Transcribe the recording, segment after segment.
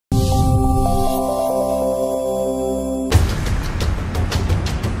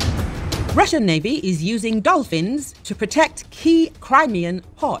Russian Navy is using dolphins to protect key Crimean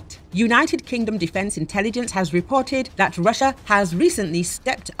port. United Kingdom Defense Intelligence has reported that Russia has recently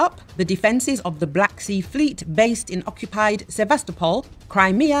stepped up the defenses of the Black Sea Fleet based in occupied Sevastopol,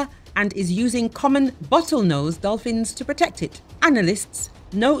 Crimea, and is using common bottlenose dolphins to protect it. Analysts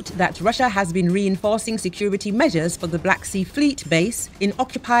note that Russia has been reinforcing security measures for the Black Sea Fleet base in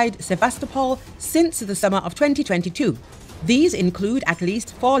occupied Sevastopol since the summer of 2022. These include at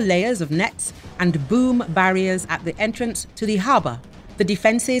least 4 layers of nets and boom barriers at the entrance to the harbour. The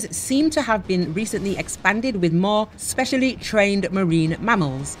defences seem to have been recently expanded with more specially trained marine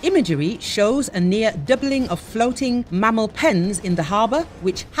mammals. Imagery shows a near doubling of floating mammal pens in the harbour,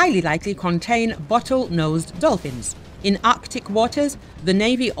 which highly likely contain bottle-nosed dolphins. In Arctic waters, the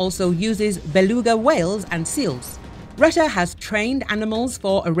Navy also uses beluga whales and seals. Russia has trained animals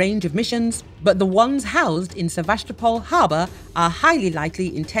for a range of missions, but the ones housed in Sevastopol harbour are highly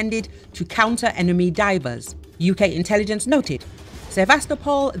likely intended to counter enemy divers, UK intelligence noted.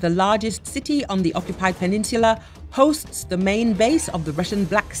 Sevastopol, the largest city on the occupied peninsula, hosts the main base of the Russian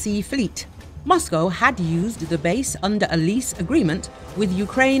Black Sea Fleet. Moscow had used the base under a lease agreement with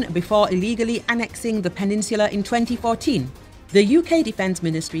Ukraine before illegally annexing the peninsula in 2014. The UK Defence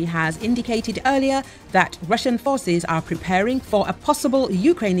Ministry has indicated earlier that Russian forces are preparing for a possible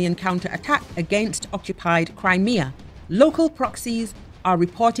Ukrainian counterattack against occupied Crimea. Local proxies are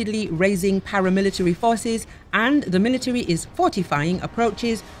reportedly raising paramilitary forces, and the military is fortifying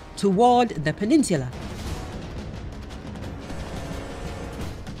approaches toward the peninsula.